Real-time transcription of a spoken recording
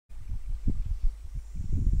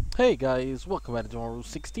Hey guys, welcome back to Tomorrow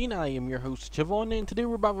 16. I am your host Javon, and today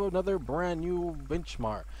we're back with another brand new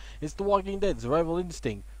benchmark. It's The Walking Dead Survival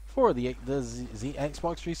Instinct for the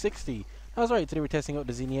Xbox 360. That's right, today we're testing out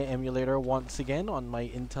the Xenia emulator once again on my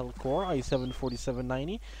Intel Core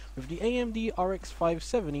i7-4790 with the AMD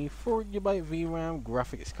RX-570 4GB VRAM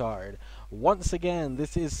graphics card. Once again,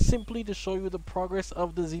 this is simply to show you the progress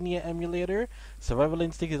of the Xenia emulator. Survival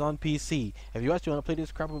Instinct is on PC. If you actually want to play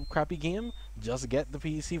this crappy game, just get the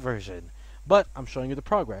PC version. But I'm showing you the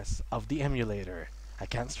progress of the emulator. I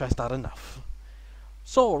can't stress that enough.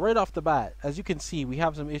 So right off the bat, as you can see, we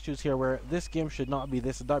have some issues here where this game should not be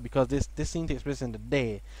this dark because this scene takes place in the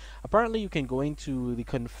day. Apparently you can go into the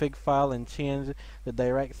config file and change the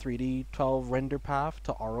direct 3D 12 render path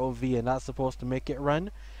to ROV, and that's supposed to make it run.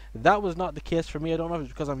 That was not the case for me. I don't know if it's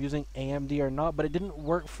because I'm using AMD or not, but it didn't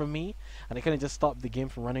work for me, and it kind of just stopped the game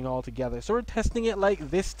from running altogether. So we're testing it like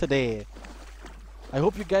this today. I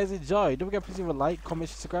hope you guys enjoy. Don't forget to leave a like, comment,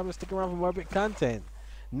 subscribe, and stick around for more epic content.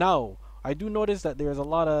 Now, I do notice that there's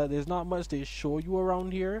not much they show you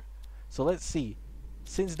around here. So let's see.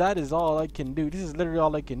 Since that is all I can do, this is literally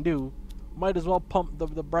all I can do, might as well pump the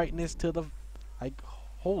brightness to the...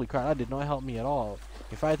 holy crap, that did not help me at all.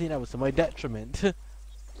 If I think that was to my detriment.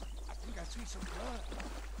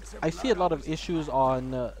 I see a lot of issues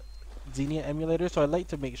on Xenia emulator, so I like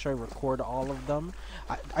to make sure I record all of them.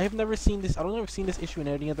 I have never seen this. I don't ever seen this issue in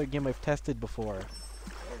any other game I've tested before,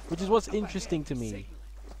 which is what's interesting to me.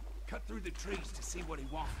 Cut through the trees to see what he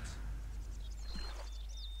wants.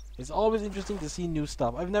 It's always interesting to see new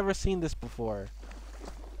stuff. I've never seen this before,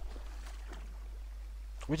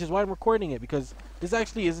 which is why I'm recording it, because this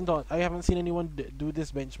actually isn't on. I haven't seen anyone do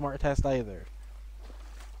this benchmark test either.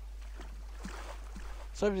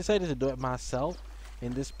 So I've decided to do it myself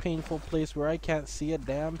in this painful place where I can't see a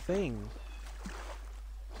damn thing.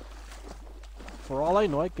 For all I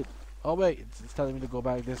know, I could... Oh wait, it's telling me to go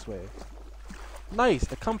back this way. Nice,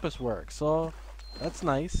 the compass works, so that's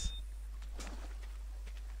nice.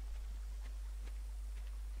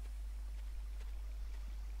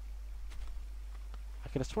 I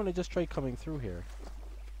could have sworn I just tried coming through here.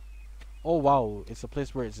 Oh wow, it's a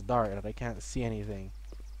place where it's dark and I can't see anything.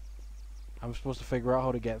 I'm supposed to figure out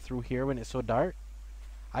how to get through here when it's so dark?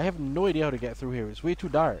 I have no idea how to get through here. It's way too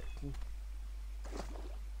dark.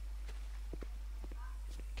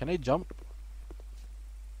 Can I jump?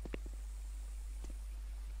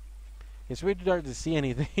 It's way too dark to see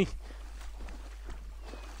anything.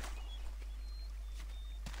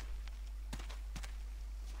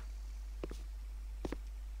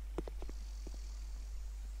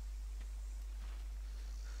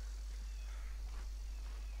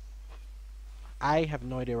 I have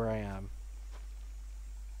no idea where I am.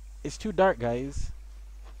 It's too dark, guys.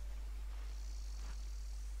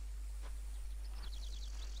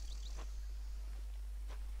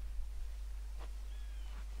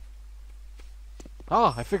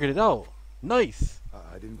 Oh, I figured it out. Nice.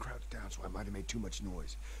 I didn't crouch down, so I might have made too much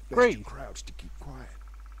noise. Best Great. to crouch to keep quiet.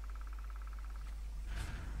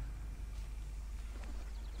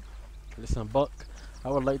 Listen, Buck, I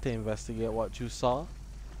would like to investigate what you saw,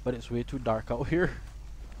 but it's way too dark out here.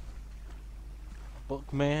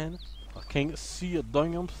 Buck, man, I can't see a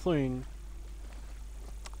damn thing.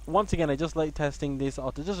 Once again, I just like testing this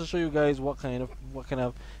out just to show you guys what kind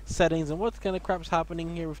of settings and what kind of crap's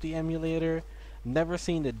happening here with the emulator. Never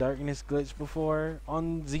seen the darkness glitch before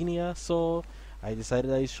on Xenia, so I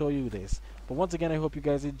decided I'd show you this. But once again, I hope you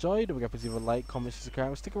guys enjoyed. Don't forget to leave a like, comment,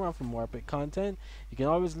 subscribe, stick around for more epic content. You can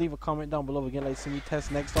always leave a comment down below again, like see me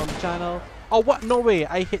test next on the channel. Oh what? No way!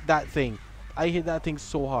 I hit that thing. I hit that thing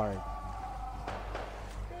so hard.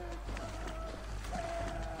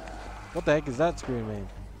 What the heck is that screaming?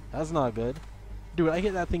 That's not good. Dude, I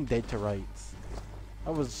hit that thing dead to rights.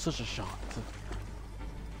 That was such a shot.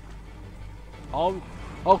 Oh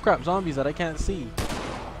crap, zombies that I can't see.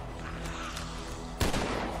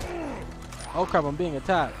 Oh crap, I'm being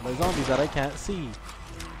attacked by zombies that I can't see.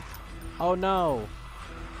 Oh no.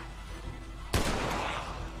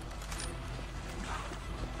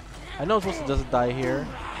 I know I'm supposed to just die here.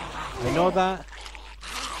 I know that.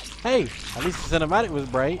 Hey, at least the cinematic was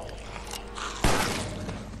bright.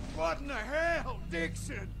 What in the hell,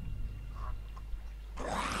 Dixon?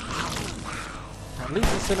 At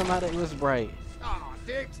least the cinematic was bright. Oh,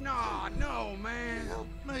 Dix, no, man. Help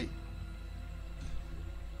me.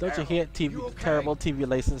 Don't you hate you okay? terrible TV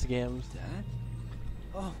license games? Dad?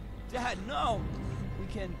 Oh, Dad, no! We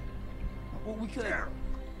can... Well, we could... Daryl,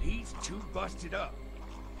 he's too busted up.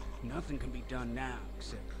 Nothing can be done now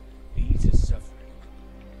except ease his suffering.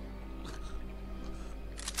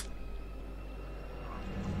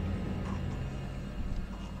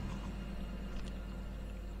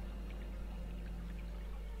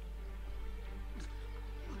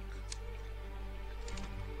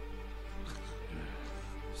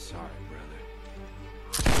 Sorry, brother.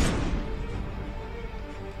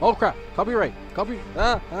 Oh crap! Copyright! Copy!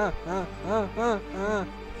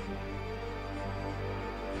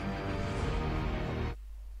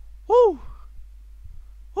 Woo!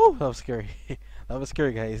 Woo! That was scary. That was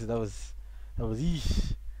scary, guys.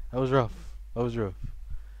 Yeesh. That was rough. That was rough.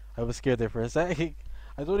 I was scared there for a second.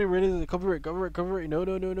 I thought he ready to copyright. No.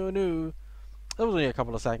 That was only a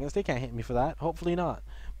couple of seconds. They can't hit me for that. Hopefully not.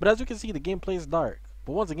 But as you can see, the gameplay is dark.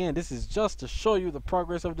 But once again, this is just to show you the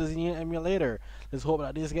progress of the Xenia emulator. Let's hope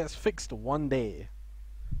that this gets fixed one day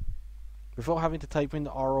without having to type in the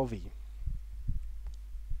ROV.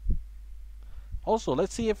 Also,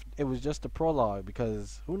 let's see if it was just a prologue,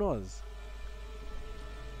 because who knows?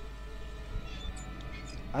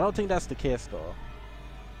 I don't think that's the case though.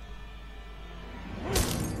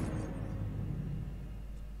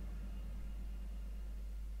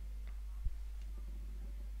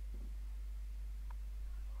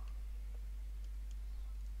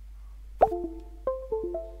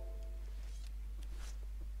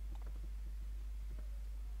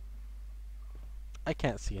 I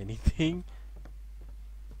can't see anything.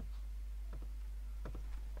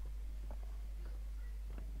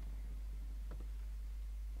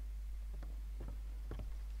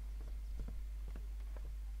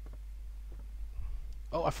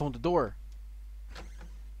 Oh, I found the door.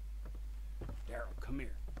 Daryl, come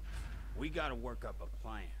here. We gotta work up a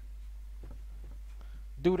plan.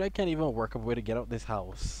 Dude, I can't even work up a way to get out this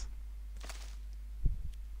house.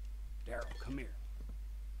 Daryl, come here.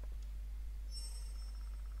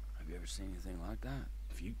 Have you ever seen anything like that?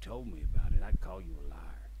 If you told me about it, I'd call you a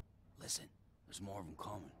liar. Listen, there's more of them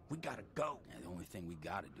coming. We gotta go. Yeah, the only thing we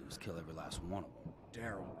gotta do is kill every last one of them.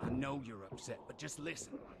 Daryl, I know you're upset, but just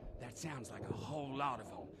listen. That sounds like a whole lot of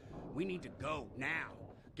them. We need to go now.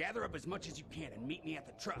 Gather up as much as you can and meet me at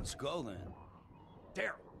the truck. Let's go then.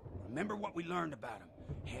 Daryl, remember what we learned about him.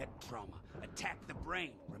 Head trauma. Attack the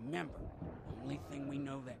brain. Remember, only thing we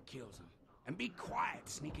know that kills him. And be quiet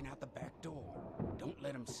sneaking out the back door. Don't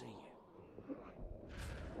let him see you.